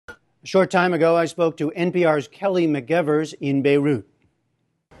A short time ago, I spoke to NPR's Kelly McEvers in Beirut.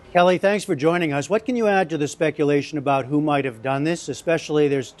 Kelly, thanks for joining us. What can you add to the speculation about who might have done this? Especially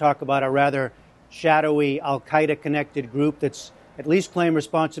there's talk about a rather shadowy al-Qaeda-connected group that's at least claimed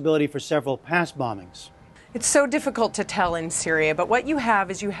responsibility for several past bombings. It's so difficult to tell in Syria, but what you have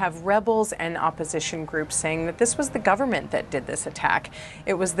is you have rebels and opposition groups saying that this was the government that did this attack.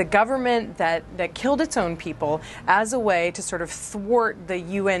 It was the government that killed its own people as a way to sort of thwart the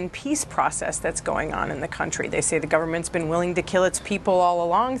UN peace process that's going on in the country. They say the government's been willing to kill its people all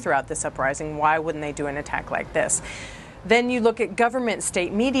along throughout this uprising. Why wouldn't they do an attack like this? Then you look at government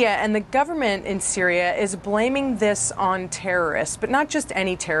state media, and the government in Syria is blaming this on terrorists, but not just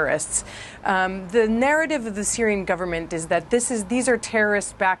any terrorists. The narrative of the Syrian government is that these are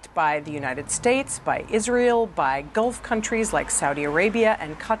terrorists backed by the United States, by Israel, by Gulf countries like Saudi Arabia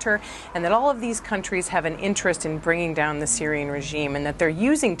and Qatar, and that all of these countries have an interest in bringing down the Syrian regime and that they're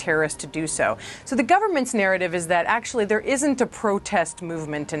using terrorists to do so. So the government's narrative is that actually there isn't a protest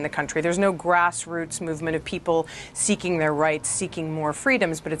movement in the country. There's no grassroots movement of people seeking their rights, seeking more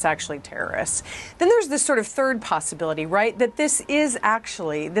freedoms, but it's actually terrorists. Then there's this sort of third possibility, right, that this is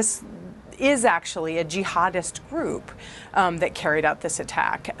actually a jihadist group that carried out this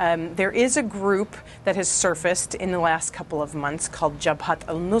attack. There is a group that has surfaced in the last couple of months called Jabhat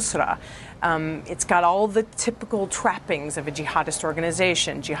al-Nusra. It's got all the typical trappings of a jihadist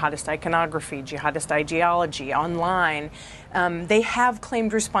organization, jihadist iconography, jihadist ideology, online. They have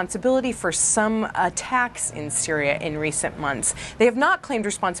claimed responsibility for some attacks in Syria in recent months. They have not claimed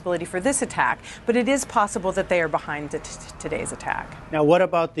responsibility for this attack, but it is possible that they are behind today's attack. Now, what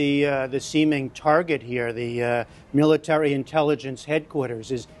about the seeming target here, the military intelligence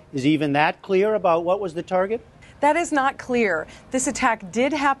headquarters? Is even that clear about what was the target? That is not clear. This attack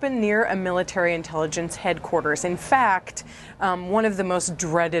did happen near a military intelligence headquarters. In fact, one of the most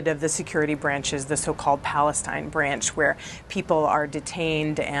dreaded of the security branches, the so-called Palestine branch, where people are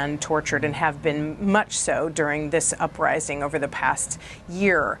detained and tortured and have been much so during this uprising over the past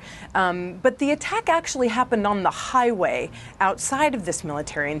year. But the attack actually happened on the highway outside of this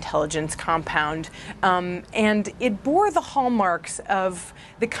military intelligence compound, and it bore the hallmarks of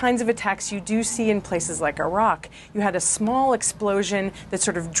the kinds of attacks you do see in places like Iraq. You had a small explosion that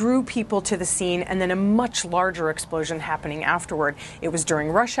sort of drew people to the scene, and then a much larger explosion happening afterward. It was during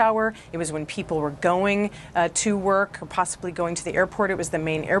rush hour. It was when people were going to work or possibly going to the airport. It was the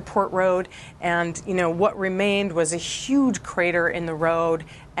main airport road. And, you know, what remained was a huge crater in the road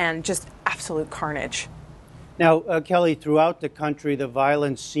and just absolute carnage. Now, Kelly, throughout the country, the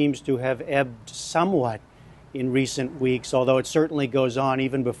violence seems to have ebbed somewhat in recent weeks, although it certainly goes on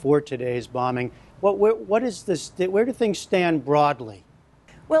even before today's bombing. What is this? Where do things stand broadly?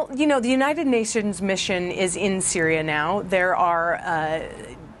 Well, you know, the United Nations mission is in Syria now. There are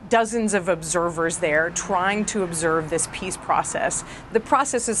dozens of observers there trying to observe this peace process. The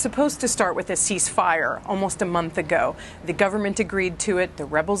process is supposed to start with a ceasefire almost a month ago. The government agreed to it, the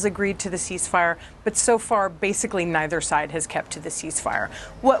rebels agreed to the ceasefire, but so far basically neither side has kept to the ceasefire.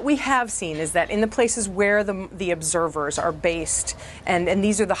 What we have seen is that in the places where the observers are based, and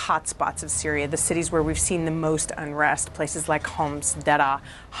these are the hot spots of Syria, the cities where we've seen the most unrest, places like Homs, Daraa,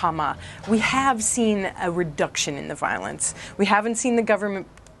 Hama, we have seen a reduction in the violence. We haven't seen the government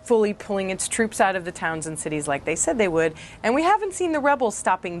fully pulling its troops out of the towns and cities like they said they would. And we haven't seen the rebels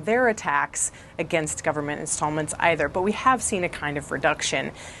stopping their attacks against government installments either, but we have seen a kind of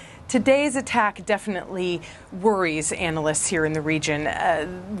reduction. Today's attack definitely worries analysts here in the region,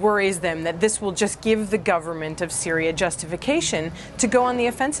 worries them that this will just give the government of Syria justification to go on the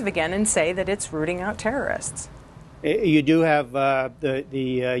offensive again and say that it's rooting out terrorists. You do have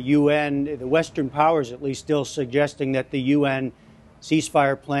the UN, the Western powers at least, still suggesting that the UN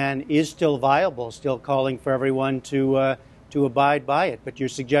ceasefire plan is still viable, still calling for everyone to abide by it. But you're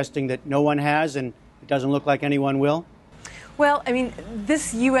suggesting that no one has, and it doesn't look like anyone will? Well, I mean,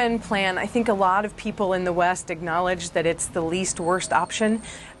 this UN plan, I think a lot of people in the West acknowledge that it's the least worst option.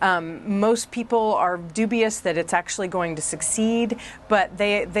 Most people are dubious that it's actually going to succeed, but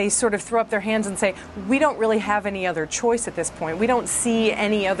they sort of throw up their hands and say, we don't really have any other choice at this point. We don't see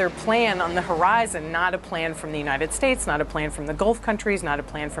any other plan on the horizon, not a plan from the United States, not a plan from the Gulf countries, not a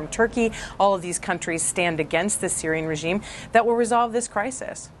plan from Turkey. All of these countries stand against the Syrian regime that will resolve this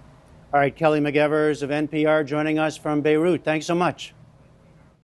crisis. All right, Kelly McEvers of NPR joining us from Beirut. Thanks so much.